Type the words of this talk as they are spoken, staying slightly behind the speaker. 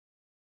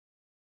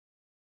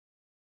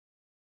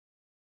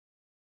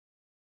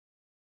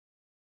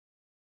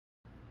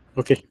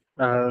Okay,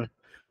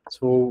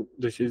 so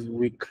this is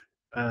week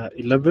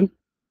 11,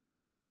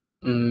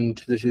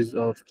 and this is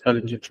our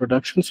challenge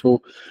introduction.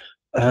 So,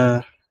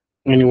 uh,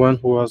 anyone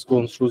who has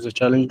gone through the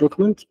challenge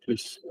document,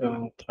 please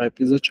type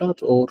in the chat,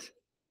 or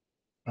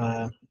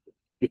uh,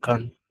 you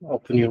can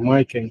open your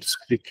mic and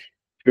speak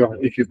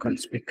if you can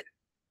speak.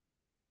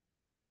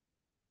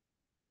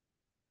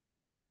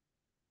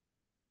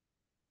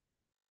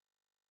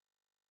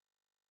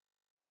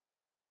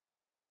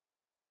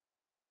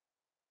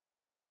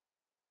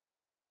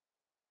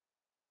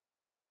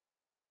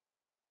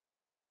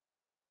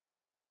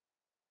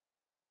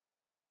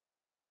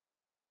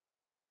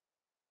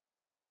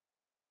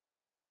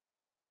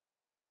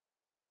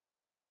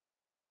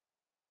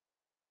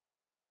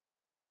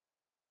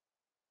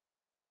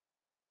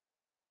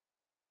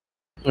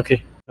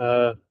 Okay,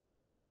 I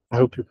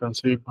hope you can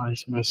see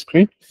my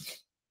screen.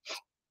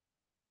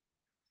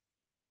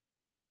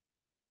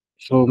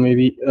 So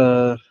maybe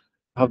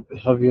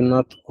have you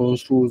not gone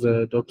through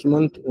the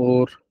document,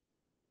 or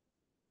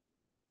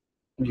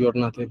you're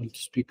not able to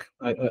speak?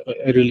 I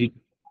really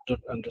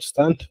don't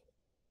understand.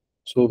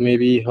 So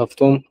maybe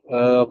Hafton,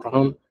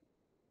 Abraham,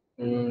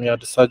 yeah,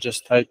 the side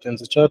just typed in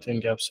the chat in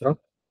the Absra.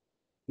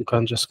 You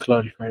can just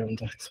clarify on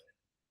that.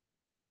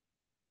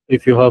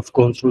 If you have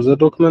gone through the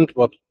document,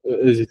 what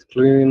is it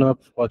clear enough?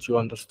 What you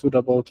understood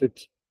about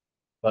it?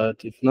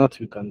 But if not,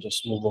 you can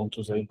just move on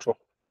to the intro.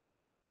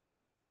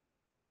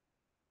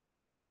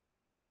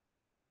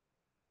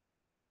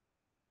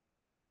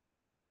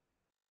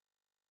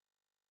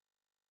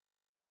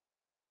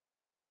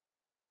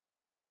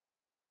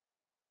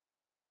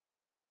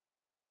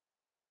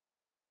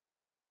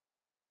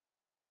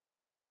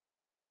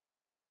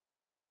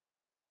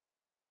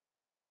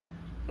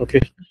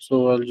 Okay,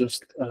 so I'll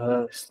just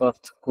start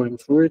going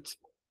through it.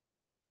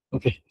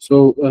 Okay,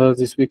 so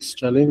this week's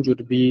challenge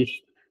would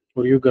be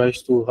for you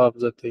guys to have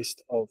the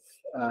taste of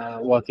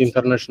what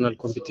international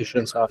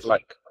competitions are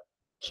like.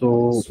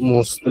 So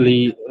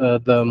mostly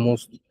the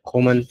most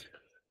common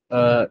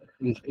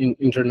in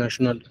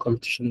international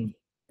competition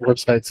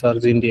websites are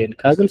Zindi and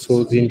Kaggle.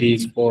 So Zindi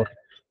is for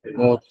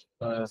more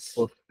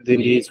for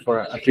Zindi is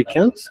for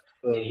Africans,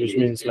 which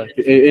means like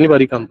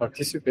anybody can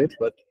participate,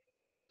 but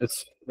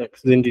it's like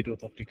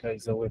Zindi.Africa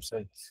is a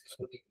website.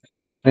 So,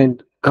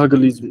 and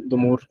Kaggle is the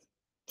more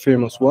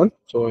famous one.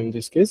 So in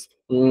this case,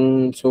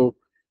 so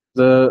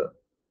the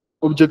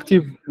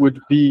objective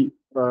would be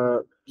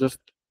just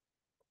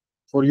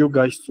for you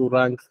guys to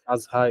rank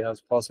as high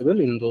as possible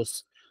in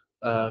those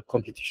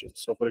competitions.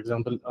 So, for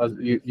example, as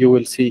you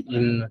will see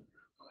in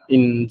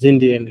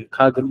Zindi and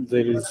Kaggle,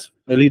 there is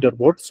a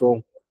leaderboard.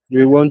 So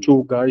we want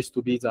you guys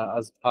to be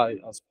as high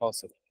as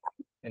possible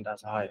and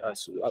as high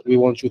as we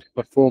want you to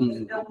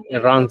perform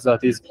a rank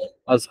that is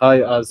as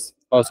high as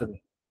possible.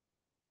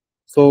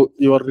 So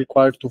you are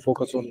required to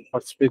focus on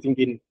participating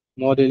in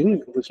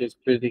modeling, which is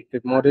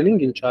predictive modeling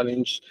in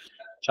challenge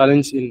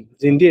in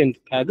Zindi and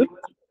Kaggle.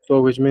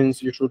 So which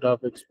means you should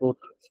have explored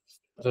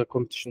the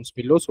competitions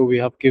below. So we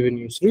have given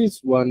you three.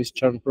 One is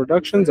churn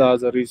production, the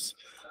other is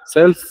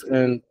sales,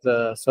 and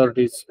the third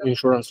is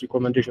insurance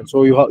recommendation.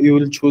 So you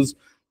will choose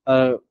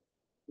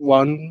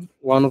one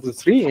of the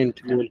three, and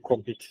you will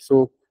compete.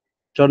 So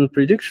churn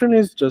prediction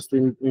is just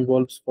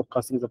involves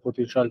forecasting the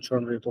potential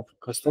churn rate of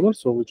customers.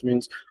 So which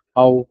means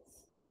how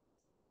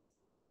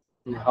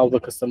the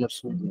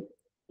customers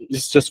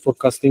it's just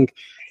forecasting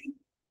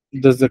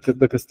does the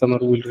customer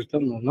will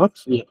return or not.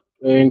 Yeah.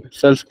 And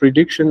sales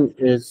prediction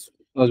is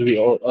as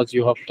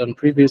you have done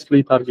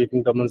previously,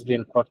 targeting the monthly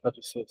and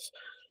quarterly sales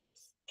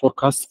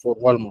forecast for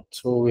Walmart.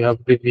 So we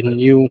have given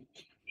new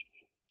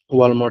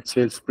Walmart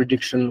sales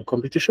prediction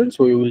competition.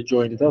 So you will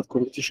join that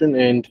competition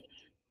and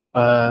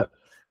uh,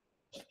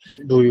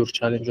 do your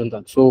challenge on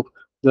that. So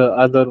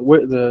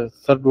the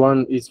third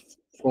one is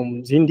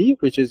from Zindi,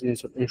 which is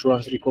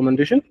insurance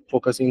recommendation,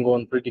 focusing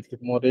on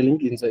predictive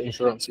modeling in the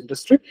insurance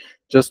industry,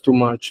 just to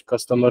match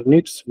customer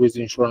needs with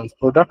insurance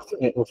product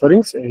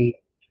offerings in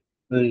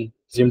the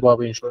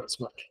Zimbabwe insurance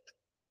market.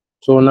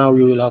 So now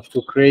you will have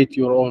to create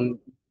your own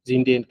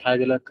Zindi and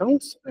Kaggle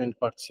accounts and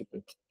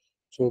participate.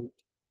 So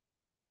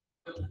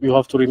you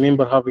have to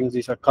remember having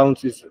these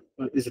accounts is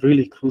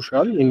really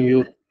crucial in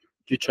your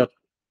future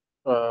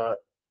uh,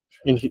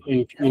 in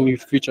your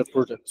future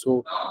project.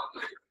 So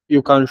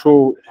you can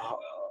show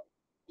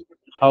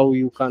how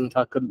you can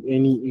tackle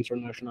any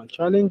international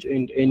challenge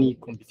and any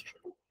competition.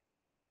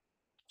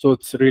 So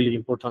it's really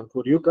important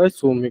for you guys.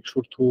 So make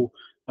sure to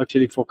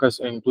actually focus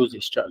and do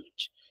this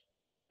challenge.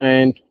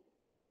 And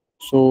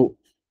so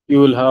you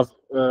will have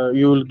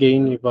you will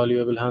gain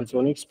valuable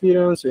hands-on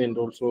experience and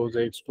also the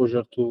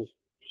exposure to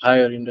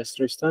higher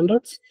industry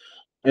standards.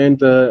 And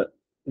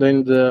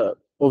then the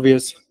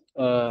obvious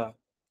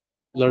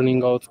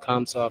learning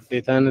outcomes are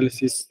data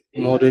analysis,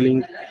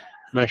 modeling,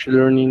 machine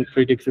learning,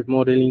 predictive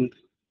modeling,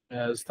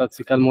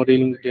 statistical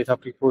modeling, data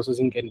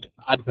pre-processing, and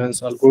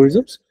advanced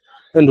algorithms.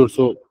 And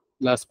also,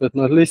 last but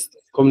not least,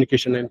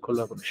 communication and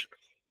collaboration.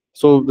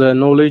 So the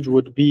knowledge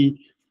would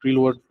be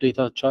real-world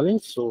data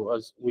challenge. So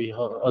as we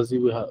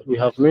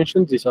have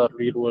mentioned, these are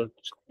real-world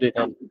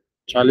data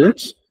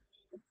challenge.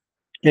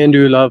 And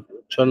you will have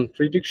churn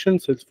prediction,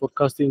 sales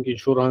forecasting,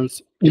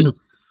 insurance,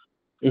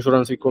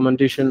 insurance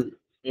recommendation,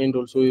 and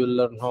also you'll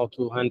learn how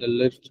to handle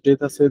large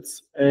data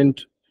sets and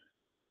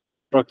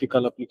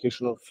practical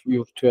application of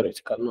your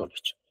theoretical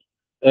knowledge.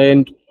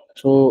 And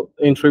so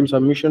interim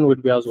submission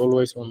will be as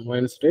always on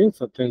Wednesday,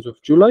 13th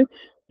of July,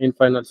 and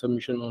final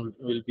submission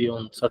will be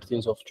on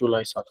 13th of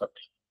July,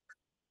 Saturday.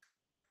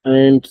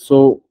 And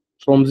so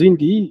from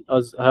Zindi,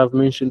 as I have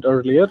mentioned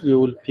earlier, you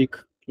will pick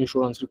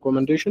insurance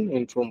recommendation,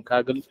 and from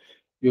Kaggle,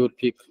 you will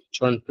pick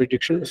churn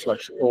prediction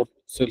slash or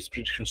sales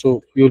prediction.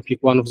 So you will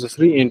pick one of the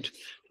three and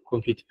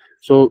complete.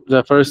 So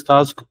the first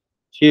task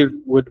here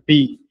would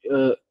be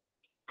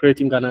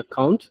creating an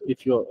account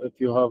if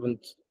you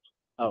haven't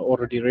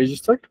already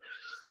registered.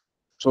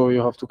 So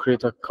you have to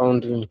create an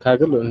account in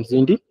Kaggle and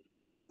Zindi,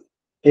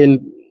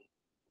 and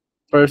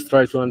first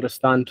try to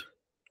understand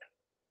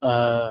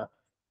the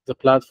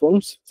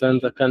platforms. Then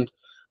they can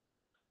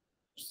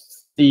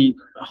see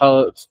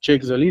how to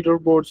check the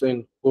leaderboards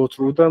and go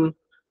through them.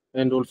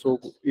 And also,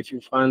 if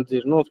you find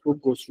their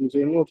notebook, go through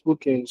their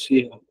notebook and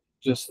see,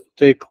 just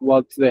take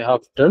what they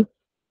have done.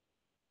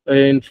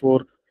 And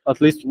for at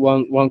least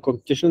one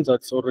competition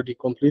that's already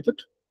completed,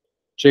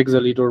 check the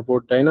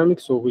leaderboard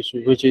dynamics. So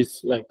which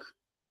is like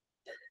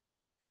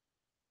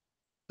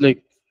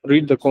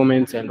read the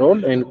comments and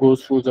all, and go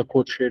through the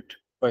code sheet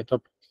by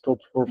top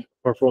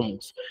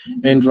performance,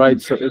 and write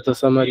the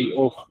summary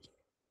of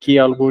key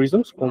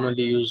algorithms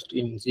commonly used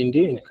in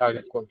Zindi and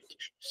Kaggle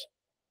competitions.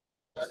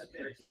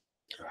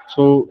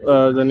 So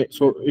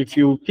so if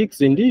you pick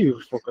Zindi, you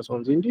focus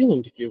on Zindi,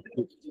 and if you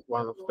pick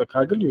one of the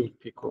Kaggle, you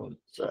pick on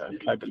the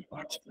Kaggle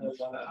part.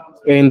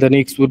 And the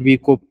next would be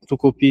to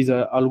copy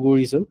the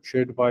algorithm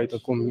shared by the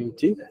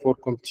community for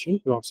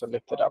competition you have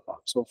selected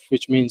above. So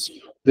which means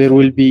there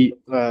will be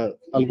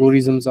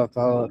algorithms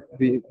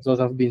that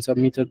have been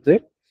submitted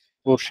there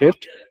or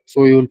shared.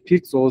 So you'll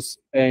pick those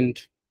and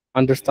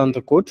understand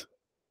the code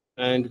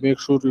and make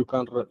sure you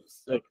can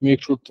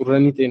make sure to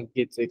run it and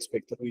get the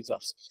expected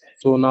results.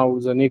 So now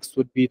the next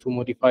would be to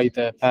modify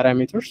the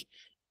parameters,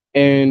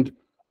 and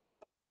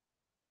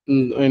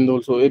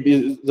also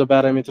the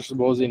parameters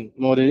goes in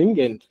modeling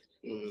and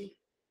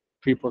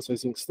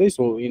pre-processing stage.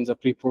 So in the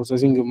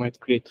pre-processing, you might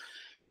create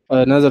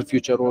another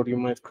feature, or you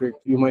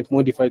might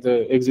modify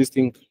the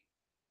existing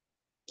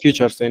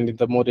features, and in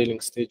the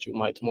modeling stage, you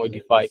might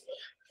modify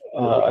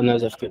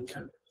another thing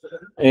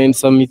and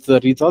submit the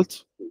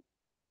result.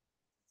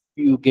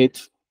 You get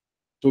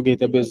to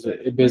get a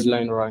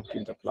baseline rank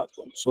in the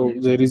platform. So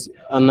there is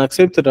an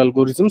accepted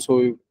algorithm.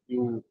 So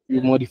you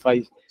modify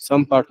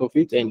some part of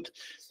it and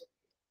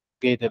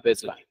get a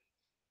baseline.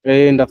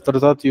 And after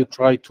that, you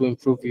try to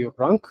improve your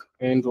rank,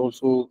 and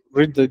also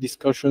read the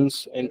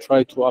discussions and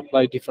try to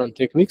apply different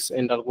techniques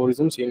and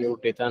algorithms in your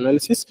data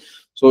analysis.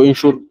 So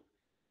ensure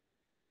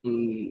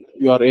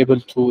you are able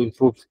to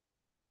improve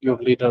your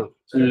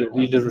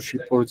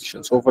leadership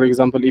position. So for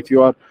example, if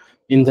you are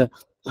in the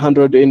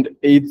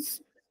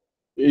 108th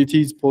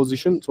 80s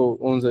position, so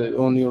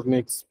on your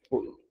next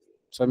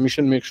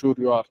submission, make sure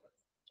you are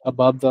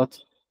above that,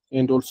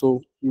 and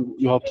also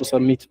you have to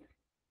submit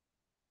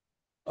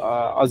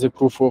as a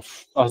proof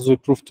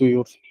to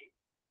your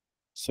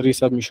 3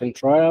 submission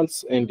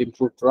trials and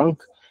improved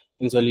rank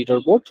in the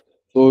leaderboard.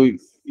 So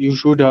you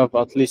should have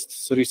at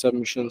least 3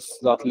 submissions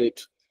that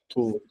lead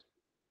to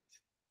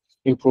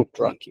improved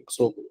ranking.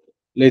 So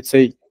let's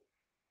say,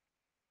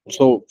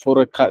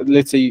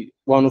 let's say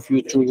one of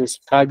you chooses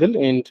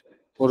Kaggle, and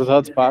for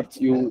that part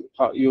you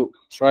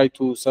try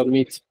to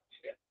submit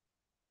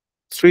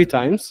 3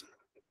 times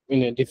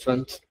in a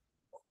different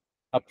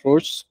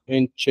approach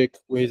and check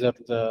whether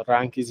the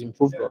rank is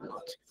improved or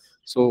not.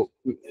 So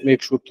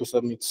make sure to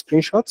submit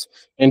screenshots,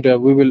 and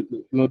we will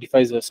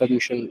modify the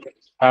submission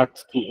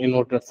part in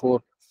order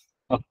to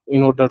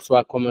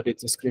accommodate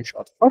the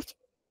screenshot part,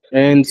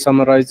 and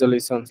summarize the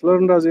lessons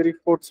learned as a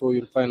report. So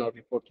your final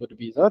report would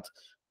be that,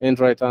 and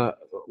write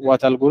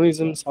what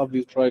algorithms have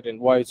you tried and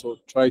why. So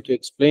try to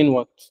explain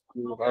what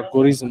your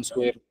algorithms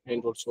were,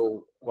 and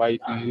also why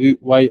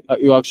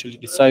you actually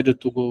decided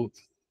to go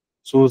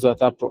through that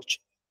approach.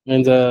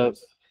 And the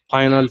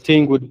final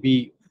thing would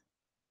be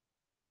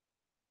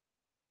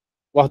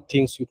what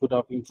things you could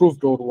have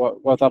improved, or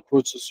what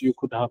approaches you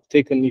could have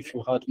taken if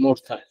you had more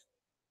time.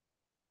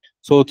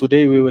 So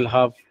today we will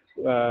have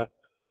a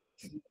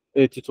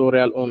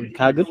tutorial on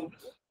Kaggle,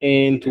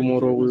 and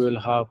tomorrow we will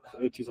have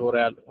a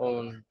tutorial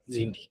on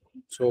Zindi.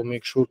 So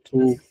make sure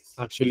to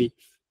actually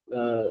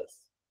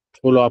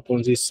follow up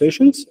on these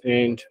sessions.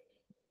 And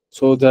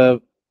so the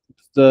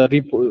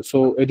report,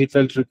 so a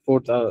detailed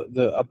report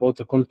about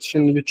the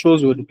competition you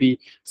chose will be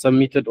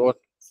submitted on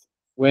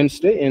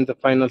Wednesday, and the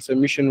final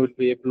submission will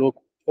be a blog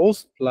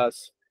post,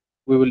 plus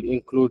we will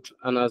include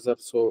another.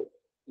 So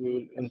we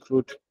will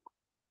include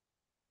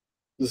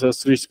the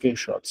 3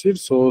 screenshots here.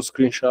 So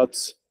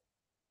screenshots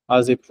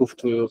as a proof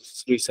to your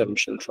 3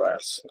 submission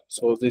trials.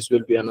 So this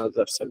will be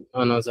another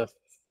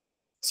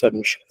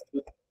submission.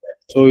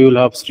 So you'll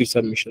have 3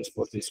 submissions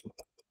for this one.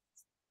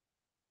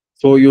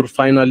 So your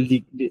final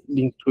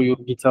link to your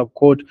GitHub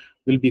code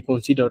will be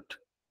considered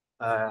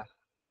uh,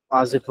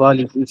 as it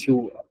valid if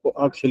you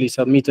actually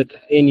submitted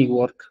any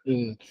work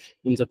in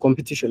the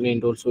competition,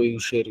 and also you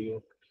share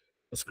your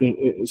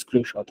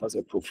screenshot as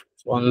a proof.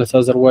 So unless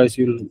otherwise,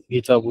 your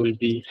GitHub will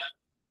be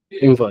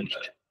invalid.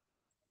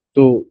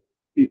 So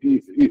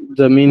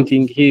the main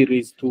thing here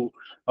is to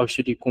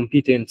actually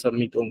compete and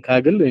submit on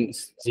Kaggle and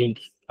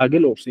Zindi,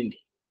 Kaggle or Zindi.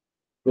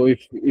 So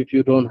if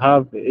you don't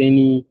have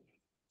any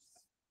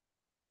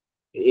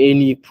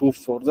proof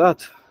for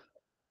that,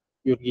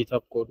 your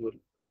GitHub code will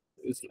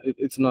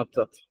it's not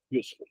that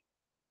useful.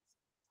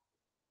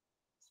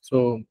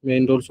 So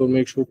and also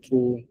make sure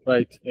to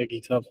write a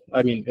GitHub,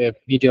 I mean a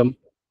Medium,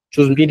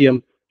 choose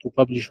Medium to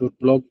publish your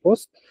blog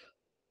post,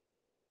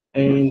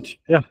 and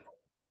yeah,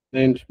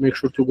 and make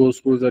sure to go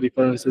through the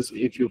references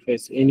if you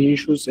face any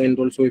issues, and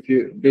also if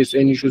you face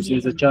any issues in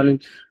the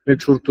challenge,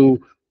 make sure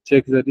to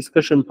check the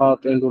discussion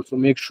part, and also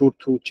make sure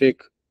to check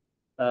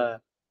uh,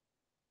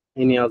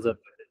 any other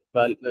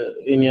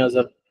any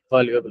other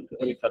valuable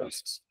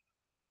references.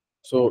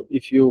 So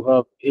if you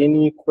have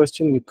any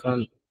question, you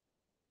can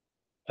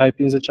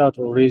type in the chat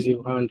or raise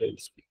your hand and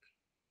speak.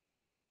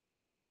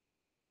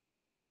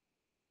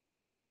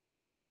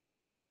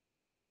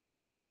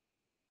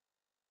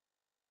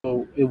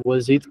 So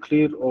was it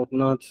clear or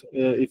not?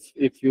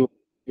 If you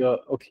yeah,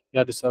 okay,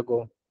 yeah, this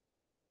go on.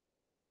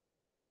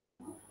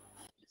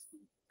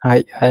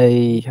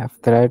 I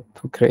have tried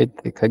to create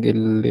a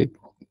Kaggle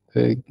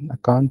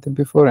account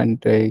before,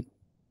 and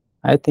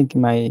I think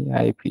my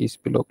IP is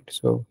blocked.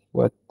 So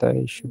what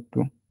I should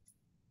do?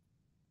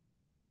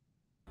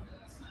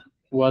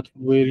 What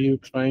were you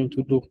trying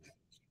to do?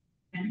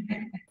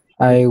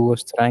 I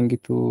was trying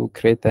to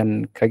create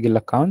an Kaggle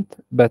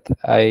account, but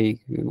I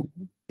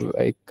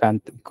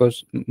can't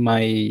because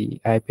my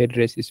IP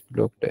address is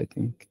blocked, I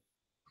think.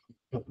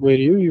 Were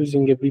you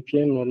using a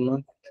VPN or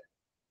not?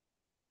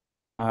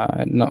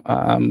 No,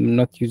 I'm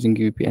not using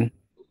VPN.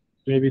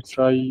 Maybe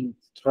try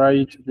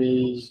to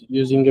be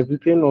using a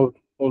VPN, or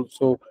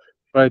also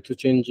try to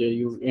change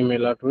your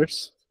email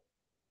address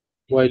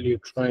while you're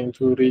trying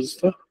to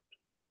register.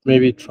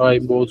 Maybe try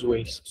both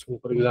ways. So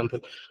for example,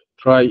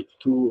 try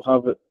to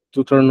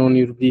to turn on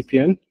your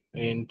VPN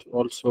and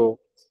also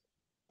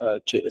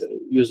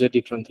use a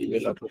different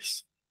email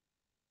address.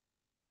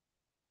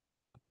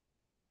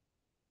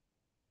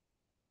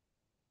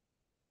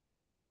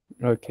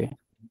 Okay.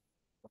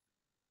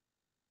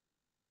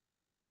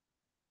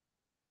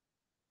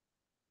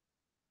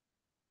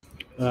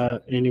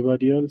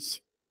 Anybody else?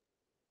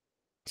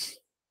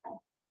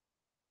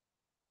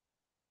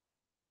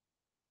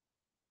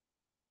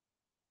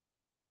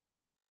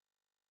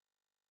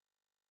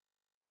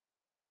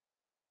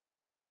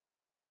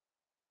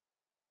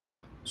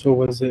 So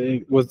was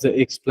the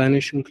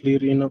explanation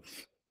clear enough?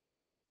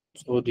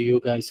 So do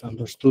you guys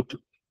understood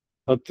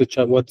what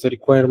the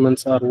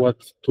requirements are, what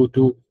to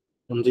do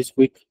on this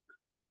week?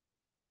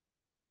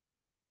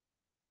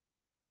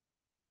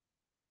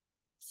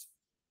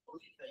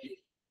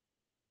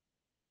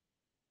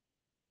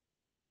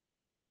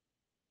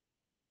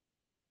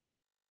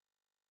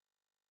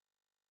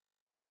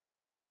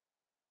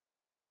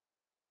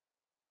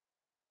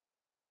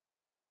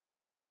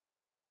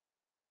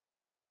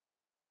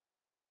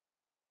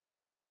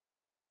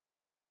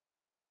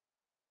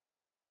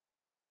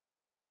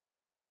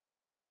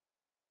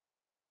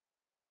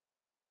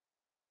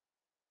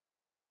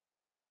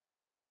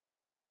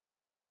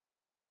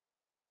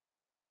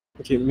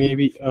 Okay,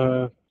 maybe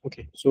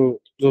okay.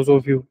 So those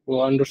of you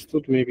who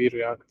understood, maybe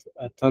react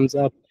a thumbs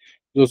up.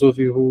 Those of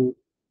you who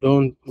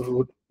don't,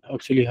 who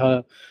actually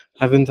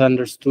haven't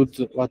understood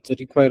what the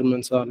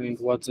requirements are and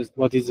what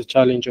is the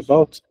challenge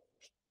about,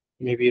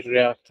 maybe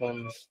react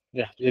on,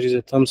 yeah, there is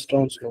a thumbs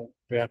down, so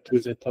react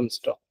with a thumbs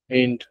down,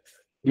 and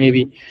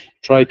maybe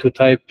try to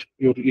type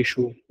your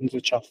issue in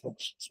the chat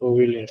box, so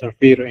we'll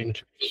interfere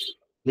and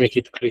make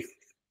it clear.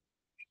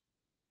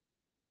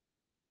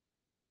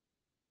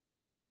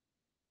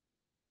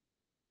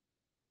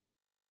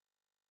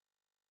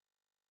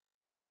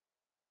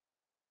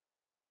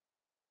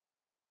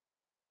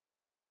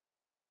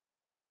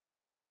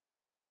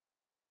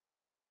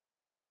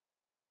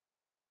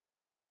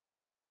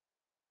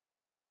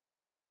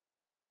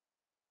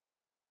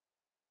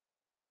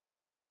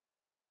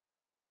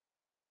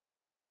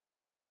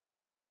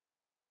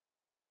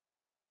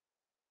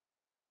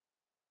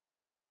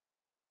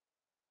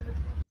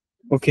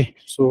 Okay,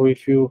 so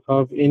if you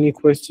have any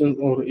question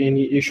or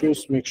any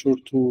issues, make sure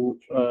to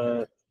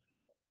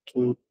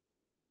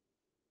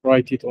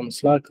write it on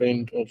Slack,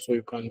 and also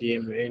you can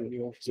DM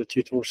any of the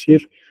tutors here,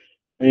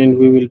 and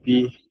we will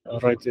be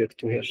right there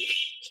to help.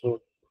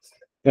 So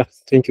yeah,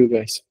 thank you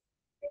guys.